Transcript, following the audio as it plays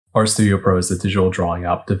Artstudio Pro is a digital drawing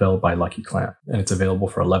app developed by Lucky Clamp, and it's available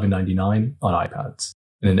for $11.99 on iPads.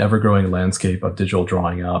 In an ever-growing landscape of digital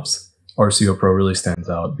drawing apps, Artstudio Pro really stands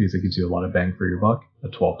out because it gives you a lot of bang for your buck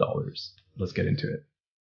at $12. Let's get into it.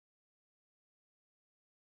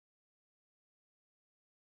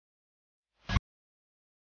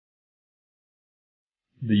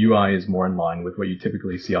 The UI is more in line with what you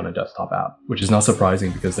typically see on a desktop app, which is not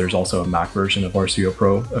surprising because there's also a Mac version of Artstudio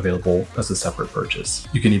Pro available as a separate purchase.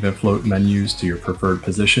 You can even float menus to your preferred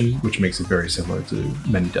position, which makes it very similar to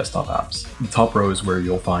many desktop apps. The top row is where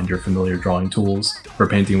you'll find your familiar drawing tools. For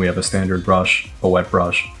painting, we have a standard brush, a wet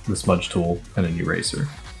brush, the smudge tool, and an eraser.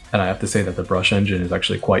 And I have to say that the brush engine is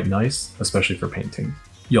actually quite nice, especially for painting.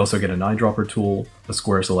 You also get an eyedropper tool, a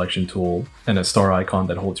square selection tool, and a star icon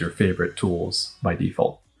that holds your favorite tools by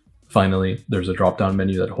default. Finally, there's a drop-down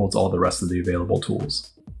menu that holds all the rest of the available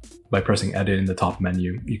tools. By pressing Edit in the top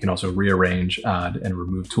menu, you can also rearrange, add, and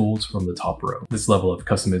remove tools from the top row. This level of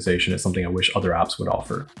customization is something I wish other apps would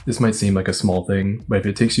offer. This might seem like a small thing, but if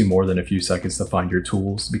it takes you more than a few seconds to find your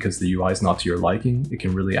tools because the UI is not to your liking, it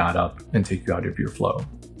can really add up and take you out of your flow.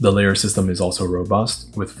 The layer system is also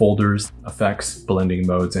robust, with folders, effects, blending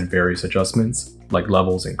modes, and various adjustments, like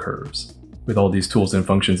levels and curves. With all these tools and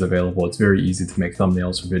functions available, it's very easy to make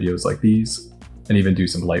thumbnails for videos like these, and even do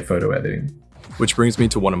some light photo editing. Which brings me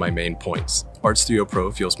to one of my main points. Artstudio Pro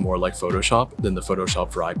feels more like Photoshop than the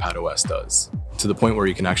Photoshop for iPadOS does, to the point where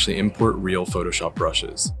you can actually import real Photoshop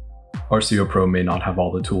brushes. Artstudio Pro may not have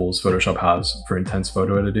all the tools Photoshop has for intense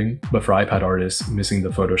photo editing, but for iPad artists missing the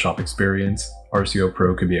Photoshop experience, Artstudio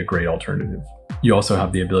Pro could be a great alternative. You also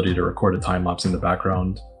have the ability to record a time-lapse in the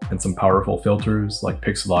background, and some powerful filters like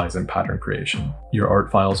pixelize and pattern creation. Your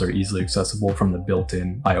art files are easily accessible from the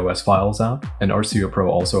built-in iOS Files app, and Artstudio Pro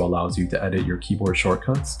also allows you to edit your keyboard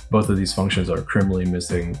shortcuts. Both of these functions are criminally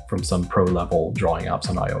missing from some pro-level drawing apps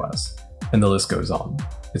on iOS. And the list goes on.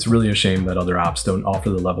 It's really a shame that other apps don't offer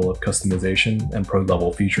the level of customization and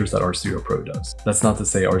pro-level features that Artstudio Pro does. That's not to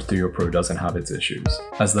say Artstudio Pro doesn't have its issues.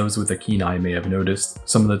 As those with a keen eye may have noticed,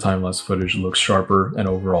 some of the time-lapse footage looks sharper and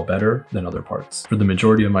overall better than other parts. For the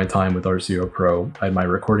majority of my time with Artstudio Pro, I had my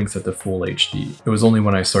recording set to full HD. It was only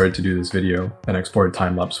when I started to do this video and exported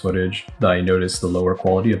time-lapse footage that I noticed the lower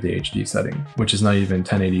quality of the HD setting, which is not even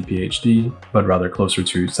 1080p HD, but rather closer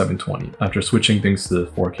to 720. After switching things to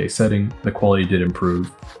the 4K setting, the quality did improve,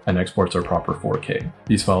 and exports are proper 4K.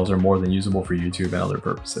 These files are more than usable for YouTube and other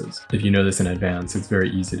purposes. If you know this in advance, it's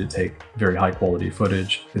very easy to take very high quality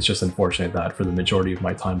footage. It's just unfortunate that for the majority of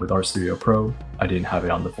my time with Artstudio Pro, I didn't have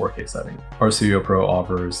it on the 4K setting. Artstudio Pro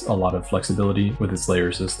offers a lot of flexibility with its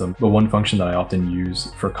layer system, but one function that I often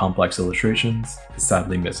use for complex illustrations is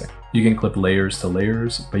sadly missing. You can clip layers to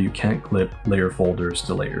layers, but you can't clip layer folders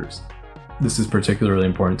to layers. This is particularly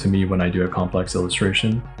important to me when I do a complex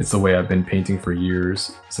illustration. It's the way I've been painting for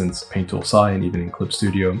years, since Paint Tool Sci and even in Clip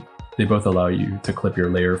Studio. They both allow you to clip your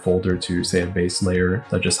layer folder to, say, a base layer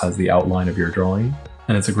that just has the outline of your drawing,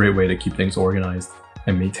 and it's a great way to keep things organized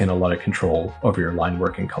and maintain a lot of control over your line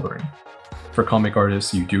work and coloring. For comic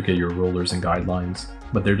artists, you do get your rulers and guidelines,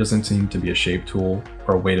 but there doesn't seem to be a shape tool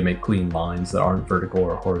or a way to make clean lines that aren't vertical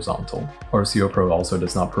or horizontal. Artstudio Pro also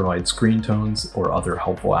does not provide screen tones or other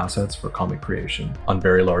helpful assets for comic creation. On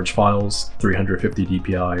very large files, 350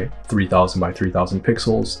 dpi, 3000 by 3000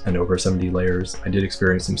 pixels, and over 70 layers, I did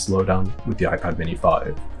experience some slowdown with the iPad Mini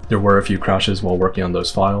 5. There were a few crashes while working on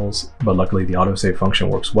those files, but luckily the autosave function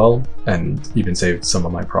works well and even saved some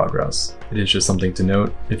of my progress. It is just something to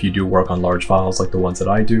note, if you do work on large files like the ones that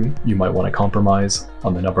I do, you might want to compromise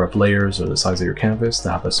on the number of layers or the size of your canvas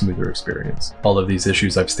to have a smoother experience. All of these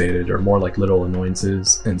issues I've stated are more like little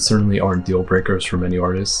annoyances and certainly aren't deal breakers for many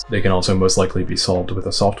artists. They can also most likely be solved with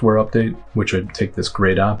a software update, which would take this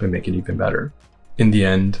great app and make it even better. In the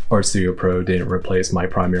end, Artstudio Pro didn't replace my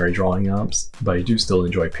primary drawing apps, but I do still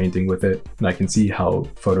enjoy painting with it, and I can see how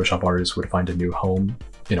Photoshop artists would find a new home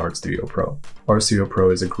in Artstudio Pro. Artstudio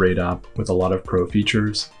Pro is a great app with a lot of pro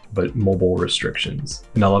features, but mobile restrictions.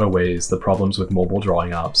 In a lot of ways, the problems with mobile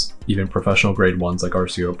drawing apps, even professional grade ones like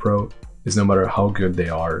Artstudio Pro, is no matter how good they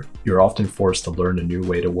are, you're often forced to learn a new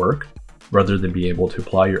way to work, rather than being able to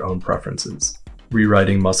apply your own preferences.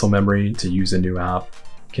 Rewriting muscle memory to use a new app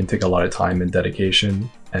can take a lot of time and dedication,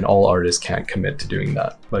 and all artists can't commit to doing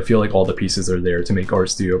that. But I feel like all the pieces are there to make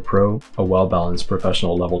Artstudio Pro a well-balanced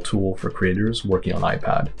professional level tool for creators working on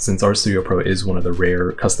iPad. Since Artstudio Pro is one of the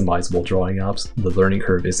rare customizable drawing apps, the learning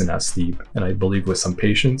curve isn't as steep, and I believe with some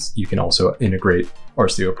patience, you can also integrate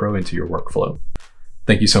Artstudio Pro into your workflow.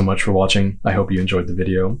 Thank you so much for watching. I hope you enjoyed the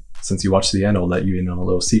video. Since you watched to the end, I'll let you in on a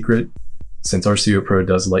little secret. Since Artstudio Pro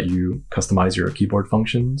does let you customize your keyboard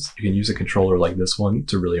functions, you can use a controller like this one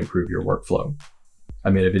to really improve your workflow. I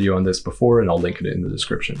made a video on this before and I'll link it in the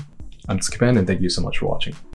description. I'm Tsukepen and thank you so much for watching.